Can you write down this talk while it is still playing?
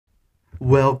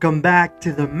Welcome back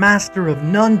to the Master of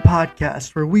None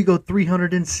podcast, where we go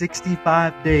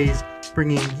 365 days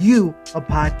bringing you a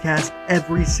podcast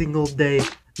every single day.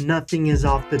 Nothing is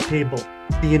off the table.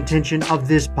 The intention of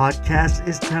this podcast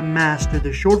is to master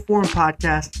the short form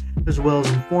podcast as well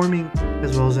as informing,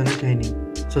 as well as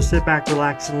entertaining. So sit back,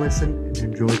 relax, and listen and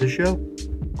enjoy the show.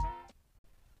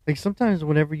 Like sometimes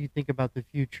whenever you think about the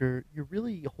future, you're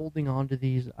really holding on to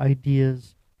these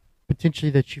ideas potentially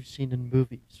that you've seen in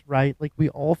movies, right? Like we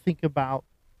all think about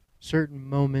certain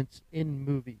moments in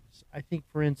movies. I think,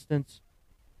 for instance,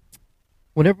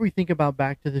 whenever we think about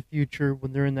Back to the Future,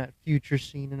 when they're in that future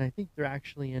scene, and I think they're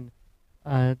actually in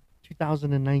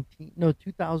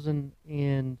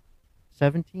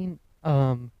 2017,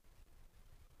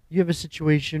 you have a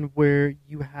situation where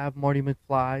you have Marty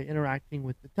McFly interacting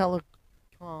with the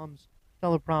telecoms,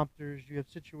 teleprompters. You have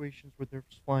situations where they're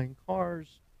flying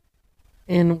cars.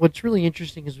 And what's really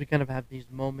interesting is we kind of have these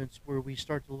moments where we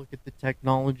start to look at the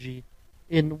technology,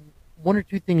 and one or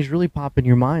two things really pop in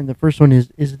your mind. The first one is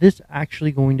this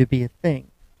actually going to be a thing?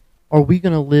 Are we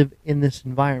going to live in this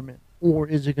environment, or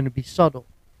is it going to be subtle?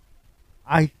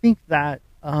 I think that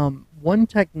one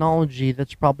technology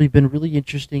that's probably been really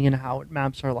interesting in how it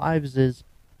maps our lives is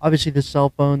obviously the cell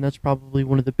phone. That's probably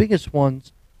one of the biggest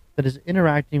ones that is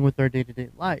interacting with our day-to-day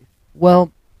life.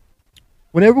 Well,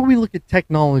 whenever we look at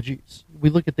technologies, we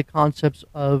look at the concepts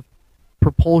of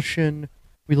propulsion,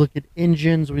 we look at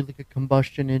engines, we look at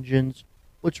combustion engines.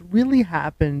 What's really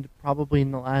happened probably in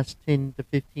the last 10 to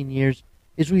 15 years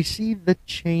is we see the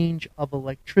change of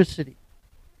electricity,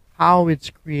 how it's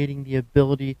creating the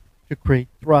ability to create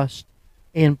thrust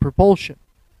and propulsion.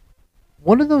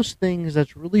 One of those things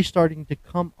that's really starting to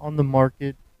come on the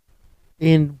market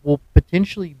and will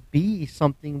potentially be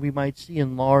something we might see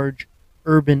in large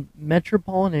urban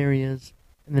metropolitan areas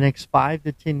in the next 5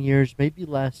 to 10 years, maybe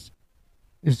less,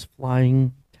 is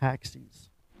flying taxis.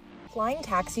 Flying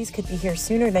taxis could be here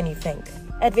sooner than you think.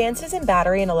 Advances in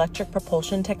battery and electric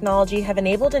propulsion technology have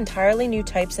enabled entirely new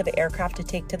types of aircraft to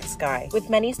take to the sky, with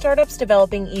many startups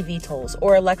developing eVTOLs,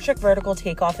 or electric vertical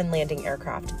takeoff and landing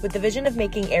aircraft, with the vision of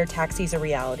making air taxis a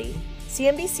reality.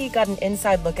 CNBC got an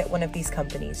inside look at one of these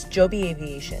companies, Joby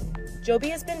Aviation. Joby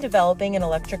has been developing an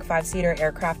electric 5-seater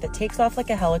aircraft that takes off like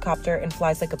a helicopter and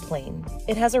flies like a plane.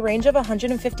 It has a range of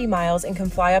 150 miles and can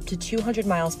fly up to 200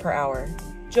 miles per hour.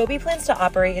 Joby plans to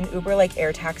operate an Uber-like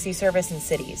air taxi service in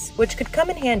cities, which could come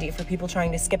in handy for people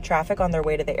trying to skip traffic on their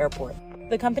way to the airport.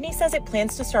 The company says it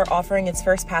plans to start offering its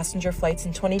first passenger flights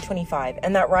in 2025,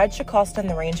 and that rides should cost in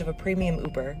the range of a premium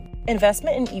Uber.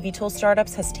 Investment in eVTOL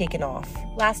startups has taken off.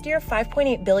 Last year,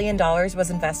 $5.8 billion was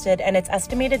invested, and it's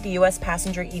estimated the U.S.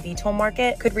 passenger eVTOL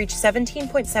market could reach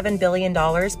 $17.7 billion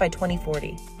by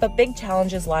 2040. But big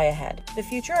challenges lie ahead. The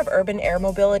future of urban air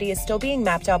mobility is still being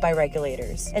mapped out by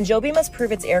regulators, and Joby must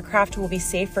prove its aircraft will be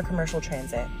safe for commercial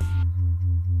transit.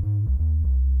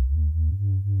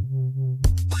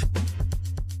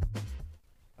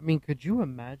 I mean, could you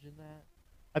imagine that?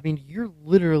 I mean, you're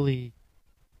literally...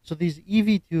 So these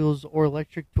eVTOLs or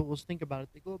electric tools, think about it.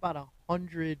 They go about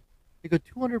 200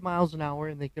 miles an hour,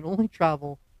 and they can only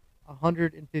travel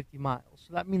 150 miles.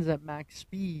 So that means at max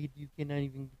speed, you're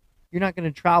not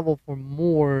going to travel for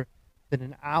more than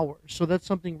an hour. So that's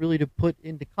something really to put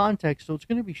into context. So it's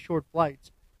going to be short flights,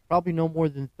 probably no more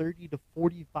than 30 to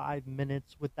 45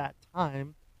 minutes with that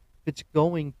time. If it's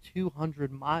going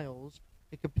 200 miles,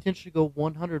 it could potentially go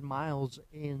 100 miles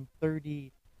in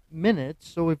 30 minutes.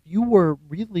 So if you were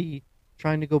really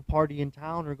trying to go party in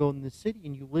town or go in the city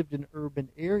and you lived in urban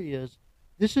areas,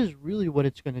 this is really what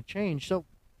it's going to change. So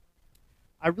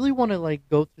I really want to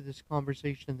go through this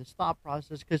conversation, this thought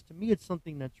process, because to me it's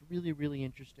something that's really, really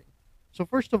interesting. So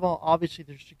first of all, obviously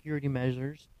there's security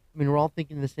measures. I mean, we're all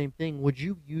thinking the same thing. Would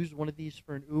you use one of these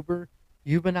for an Uber?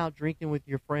 You've been out drinking with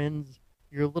your friends,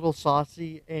 you're a little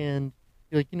saucy, and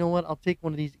you're like, you know what, I'll take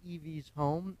one of these EVs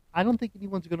home. I don't think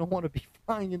anyone's going to want to be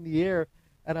flying in the air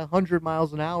at 100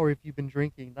 miles an hour if you've been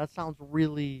drinking. That sounds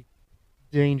really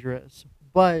dangerous.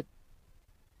 But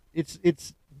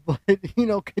but,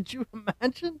 could you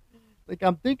imagine?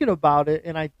 I'm thinking about it,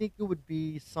 and I think it would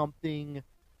be something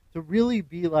to really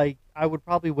be I would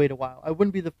probably wait a while. I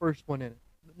wouldn't be the first one in it.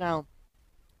 Now,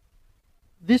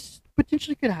 this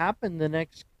potentially could happen the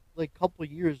next, couple of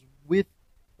years with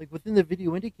within the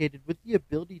video indicated, with the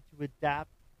ability to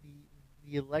adapt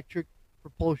the electric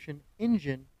propulsion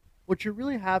engine. What you're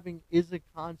really having is a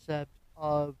concept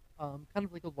of kind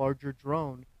of like a larger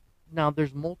drone. Now,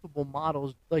 there's multiple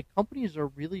models. Companies are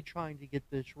really trying to get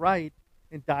this right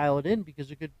and dial it in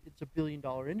because it's a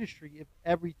billion-dollar industry if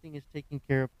everything is taken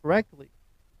care of correctly.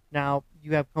 Now,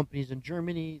 you have companies in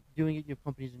Germany doing it. You have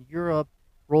companies in Europe,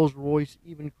 Rolls-Royce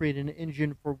even created an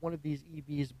engine for one of these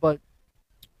EVs. But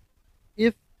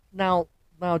if now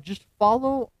now just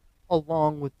follow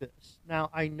along with this. Now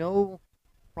I know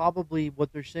probably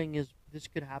what they're saying is this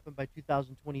could happen by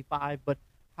 2025, but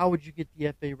how would you get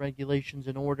the FAA regulations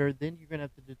in order? Then you're going to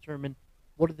have to determine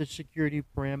what are the security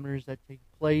parameters that take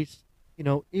place.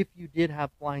 If you did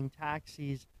have flying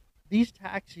taxis, these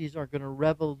taxis are going to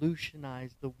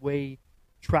revolutionize the way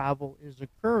travel is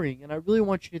occurring. And I really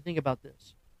want you to think about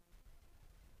this.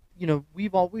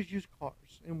 We've always used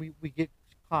cars, and we get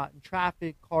caught in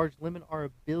traffic. Cars limit our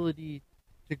ability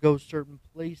to go certain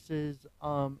places,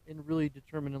 and really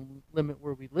determine and limit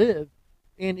where we live.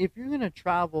 And if you're going to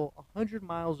travel 100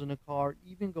 miles in a car,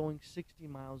 even going 60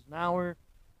 miles an hour,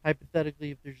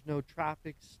 hypothetically, if there's no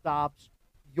traffic stops,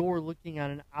 you're looking at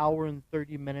an hour and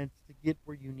 30 minutes to get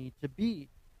where you need to be.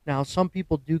 Now, some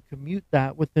people do commute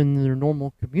that within their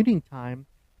normal commuting time,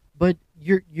 but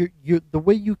the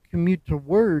way you commute to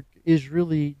work is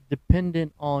really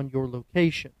dependent on your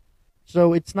location.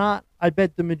 So it's not, I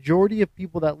bet the majority of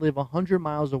people that live 100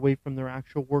 miles away from their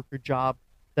actual work or job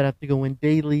that have to go in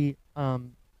daily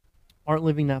aren't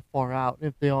living that far out. And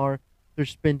if they are, they're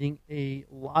spending a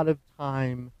lot of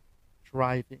time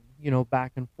driving,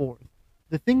 back and forth.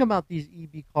 The thing about these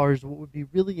EV cars, what would be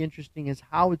really interesting is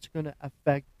how it's going to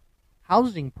affect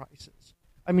housing prices.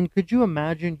 I mean, could you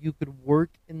imagine you could work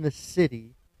in the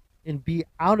city and be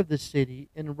out of the city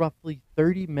in roughly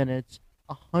 30 minutes,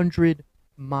 100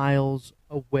 miles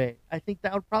away? I think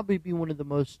that would probably be one of the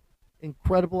most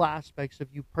incredible aspects of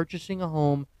you purchasing a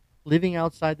home, living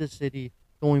outside the city,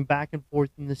 going back and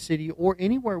forth in the city, or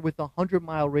anywhere with a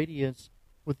 100-mile radius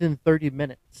within 30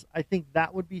 minutes. I think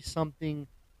that would be something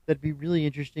that'd be really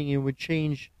interesting and would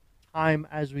change time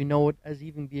as we know it, as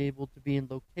even be able to be in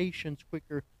locations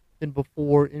quicker than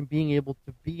before and being able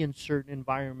to be in certain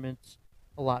environments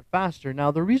a lot faster.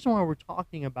 Now, the reason why we're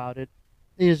talking about it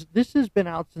is this has been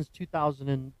out since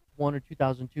 2001 or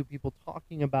 2002, people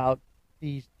talking about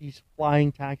these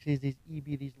flying taxis, these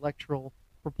EV, these electrical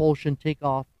propulsion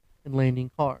takeoff and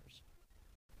landing cars.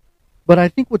 But I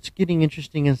think what's getting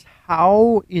interesting is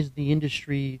how is the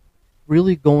industry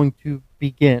really going to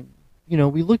begin?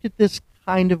 We looked at this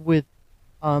kind of with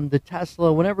the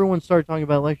Tesla. When everyone started talking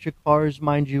about electric cars,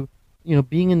 mind you,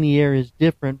 being in the air is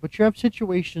different. But you have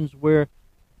situations where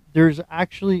there's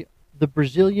actually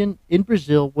in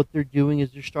Brazil, what they're doing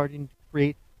is they're starting to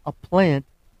create a plant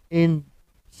in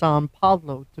Sao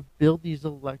Paulo to build these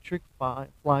electric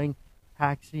flying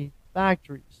taxi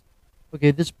factories. Okay,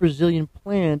 this Brazilian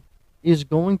plant is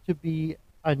going to be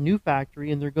a new factory,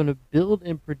 and they're going to build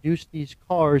and produce these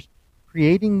cars,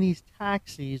 creating these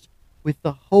taxis with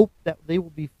the hope that they will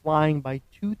be flying by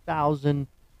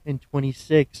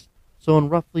 2026. So in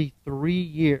roughly 3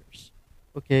 years,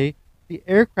 okay, the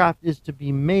aircraft is to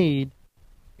be made,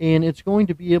 and it's going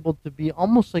to be able to be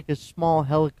almost like a small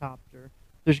helicopter.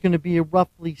 There's going to be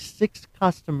roughly 6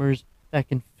 customers that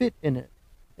can fit in it.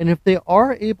 And if they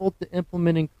are able to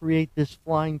implement and create this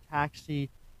flying taxi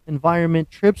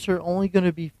environment, trips are only going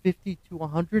to be $50 to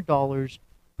 $100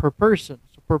 per person.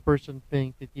 So per person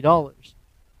paying $50.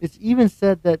 It's even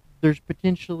said that there's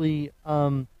potentially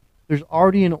there's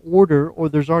already an order, or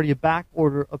there's already a back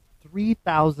order of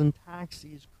 3,000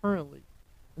 taxis currently,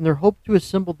 and they're hoped to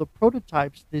assemble the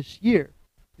prototypes this year.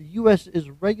 The U.S. is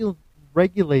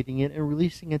regulating it and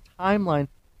releasing a timeline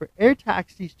for air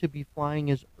taxis to be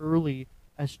flying as early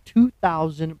as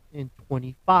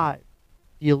 2025.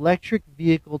 The electric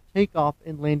vehicle takeoff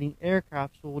and landing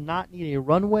aircrafts will not need a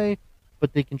runway,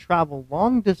 but they can travel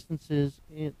long distances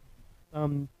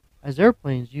as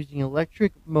airplanes using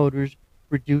electric motors,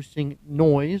 reducing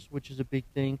noise, which is a big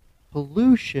thing,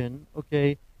 pollution,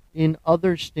 okay, in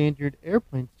other standard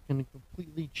airplanes. It's going to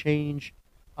completely change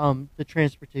the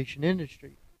transportation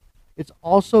industry. It's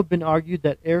also been argued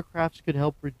that aircrafts could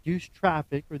help reduce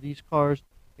traffic, or these cars,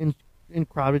 in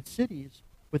crowded cities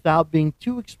without being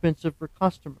too expensive for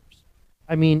customers.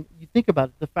 I mean, you think about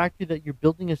it, the fact that you're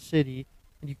building a city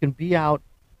and you can be out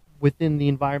within the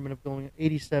environment of going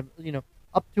 87,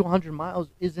 up to 100 miles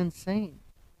is insane.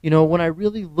 When I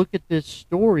really look at this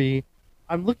story,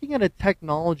 I'm looking at a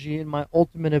technology, in my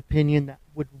ultimate opinion, that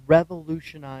would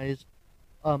revolutionize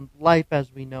life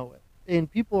as we know it.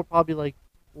 And people are probably like,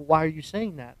 well, why are you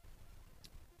saying that?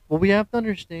 What we have to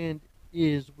understand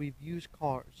is we've used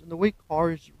cars. And the way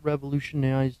cars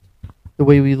revolutionized the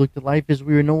way we looked at life is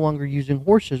we were no longer using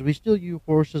horses. We still use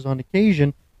horses on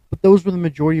occasion, but those were the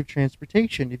majority of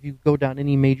transportation. If you go down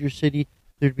any major city,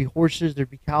 there'd be horses, there'd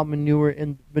be cow manure,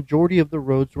 and the majority of the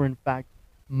roads were, in fact,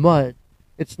 mud.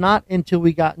 It's not until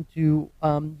we got into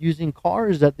using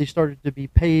cars that they started to be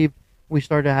paved we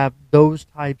started to have those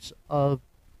types of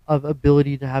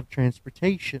ability to have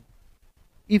transportation.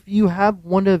 If you have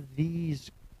one of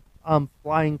these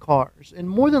flying cars, and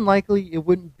more than likely it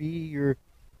wouldn't be your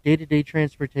day-to-day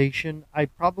transportation. I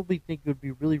probably think it would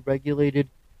be really regulated,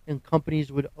 and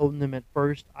companies would own them at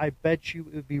first. I bet you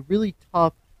it would be really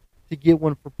tough to get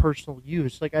one for personal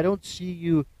use. Like, I don't see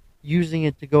you using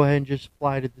it to go ahead and just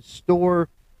fly to the store.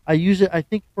 I use it, I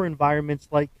think, for environments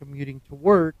like commuting to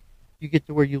work. You get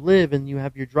to where you live and you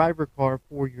have your driver car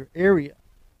for your area.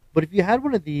 But if you had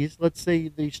one of these, let's say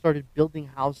they started building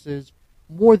houses,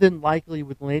 more than likely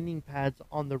with landing pads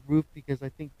on the roof, because I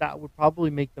think that would probably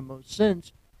make the most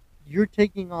sense. You're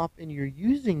taking off and you're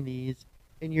using these,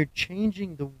 and you're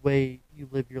changing the way you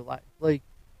live your life. Like,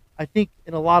 I think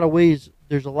in a lot of ways,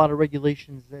 there's a lot of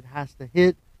regulations that has to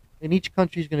hit, and each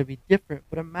country is going to be different.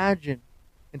 But imagine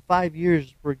in 5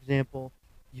 years, for example,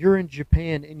 you're in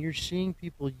Japan and you're seeing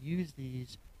people use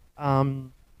these.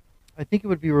 I think it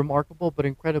would be remarkable, but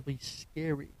incredibly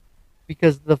scary,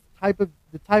 because the type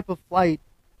of flight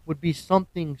would be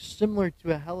something similar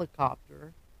to a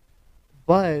helicopter,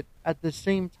 but at the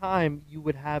same time, you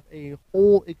would have a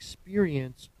whole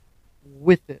experience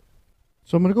with it.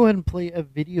 So I'm gonna go ahead and play a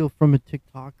video from a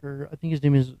TikToker. I think his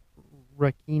name is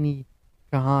Rakini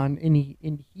Kahan,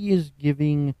 and he is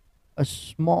giving a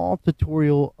small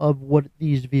tutorial of what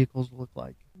these vehicles look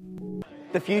like.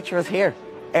 The future is here.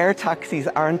 Air taxis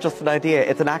aren't just an idea,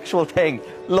 it's an actual thing.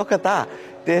 Look at that.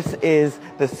 This is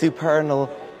the supernal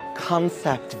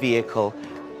concept vehicle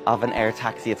of an air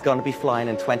taxi. It's going to be flying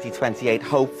in 2028,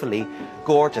 hopefully.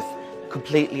 Gorgeous,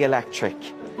 completely electric.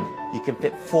 You can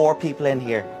fit 4 people in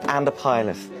here and a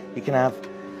pilot. You can have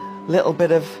a little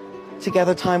bit of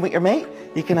together time with your mate.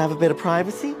 You can have a bit of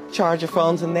privacy, charge your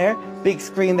phones in there, big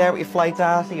screen there with your flight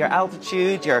data, your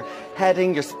altitude, your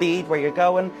heading, your speed, where you're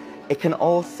going. It can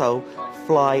also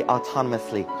fly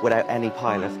autonomously without any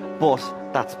pilot, but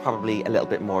that's probably a little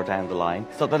bit more down the line.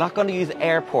 So they're not going to use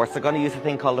airports, they're going to use a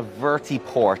thing called a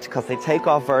vertiport, because they take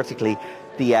off vertically,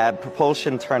 the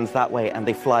propulsion turns that way and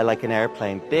they fly like an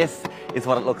airplane. This is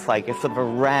what it looks like. It's sort of a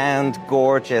round,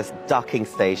 gorgeous docking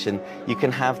station. You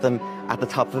can have them at the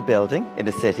top of a building in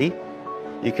a city.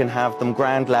 You can have them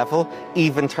ground level,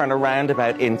 even turn a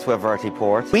roundabout into a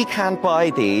vertiport. We can't buy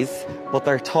these, but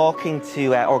they're talking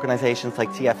to organisations like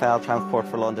TfL, Transport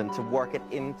for London, to work it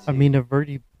into... A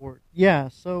vertiport. Yeah,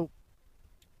 so,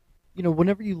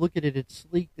 whenever you look at it, it's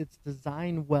sleek, it's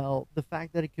designed well. The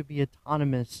fact that it could be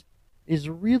autonomous is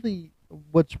really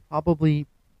what's probably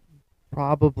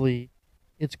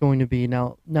it's going to be.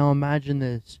 Now imagine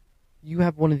this. You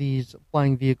have one of these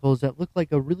flying vehicles that look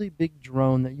like a really big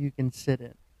drone that you can sit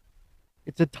in.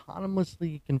 It's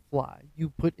autonomously can fly. You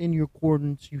put in your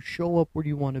coordinates, you show up where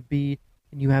you want to be,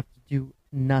 and you have to do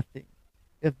nothing.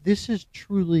 If this is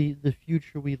truly the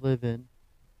future we live in,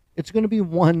 it's going to be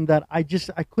one that I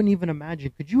couldn't even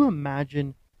imagine. Could you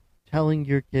imagine telling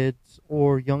your kids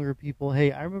or younger people,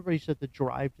 hey, I remember I used to have to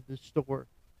drive to the store,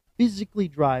 physically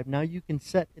drive. Now you can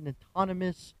set an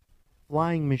autonomous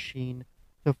flying machine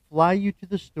to fly you to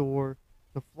the store,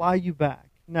 to fly you back.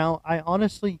 Now, I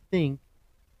honestly think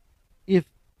if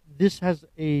this has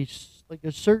a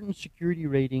certain security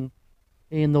rating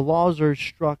and the laws are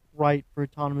struck right for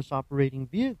autonomous operating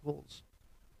vehicles,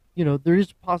 there is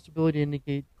a possibility to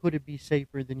indicate, could it be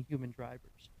safer than human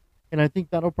drivers? And I think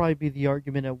that'll probably be the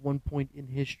argument at one point in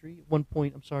history, at one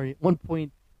point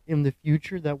in the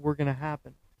future, that we're going to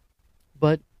happen.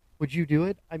 But would you do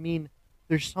it? I mean,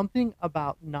 there's something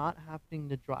about not having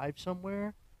to drive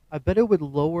somewhere. I bet it would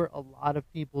lower a lot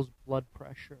of people's blood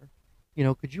pressure.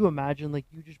 Could you imagine, like,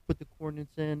 you just put the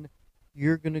coordinates in,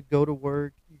 you're going to go to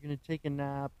work, you're going to take a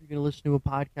nap, you're going to listen to a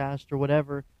podcast or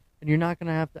whatever, and you're not going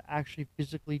to have to actually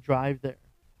physically drive there.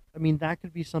 I mean, that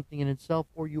could be something in itself.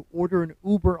 Or you order an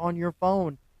Uber on your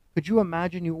phone. Could you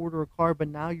imagine you order a car, but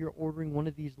now you're ordering one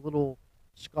of these little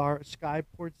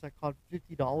skyports that cost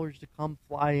 $50 to come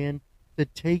fly in to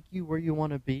take you where you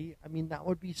want to be? I mean, that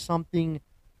would be something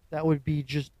that would be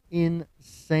just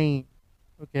insane.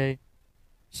 Okay?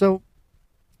 So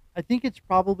I think it's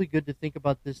probably good to think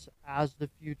about this as the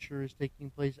future is taking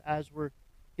place, as we're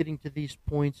getting to these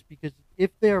points, because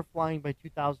if they are flying by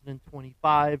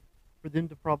 2025, for them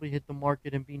to probably hit the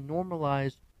market and be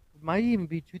normalized, it might even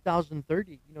be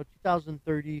 2030.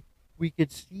 2030, we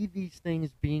could see these things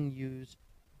being used,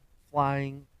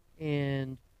 flying,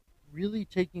 and really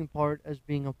taking part as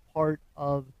being a part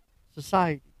of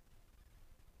society.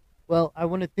 Well, I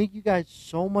want to thank you guys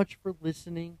so much for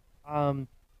listening.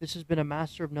 This has been a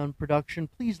Master of None production.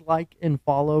 Please like and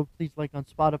follow. Please like on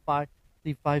Spotify.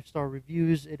 Leave 5-star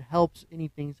reviews. It helps.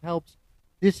 Anything helps.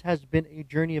 This has been a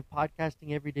journey of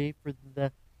podcasting every day for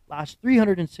the last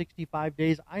 365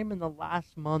 days. I'm in the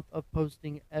last month of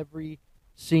posting every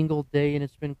single day, and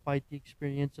it's been quite the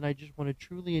experience. And I just want to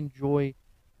truly enjoy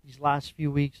these last few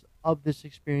weeks of this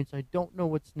experience. I don't know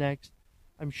what's next.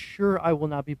 I'm sure I will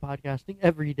not be podcasting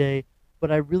every day,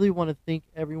 but I really want to thank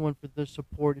everyone for the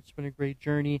support. It's been a great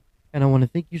journey, and I want to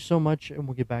thank you so much, and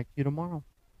we'll get back to you tomorrow.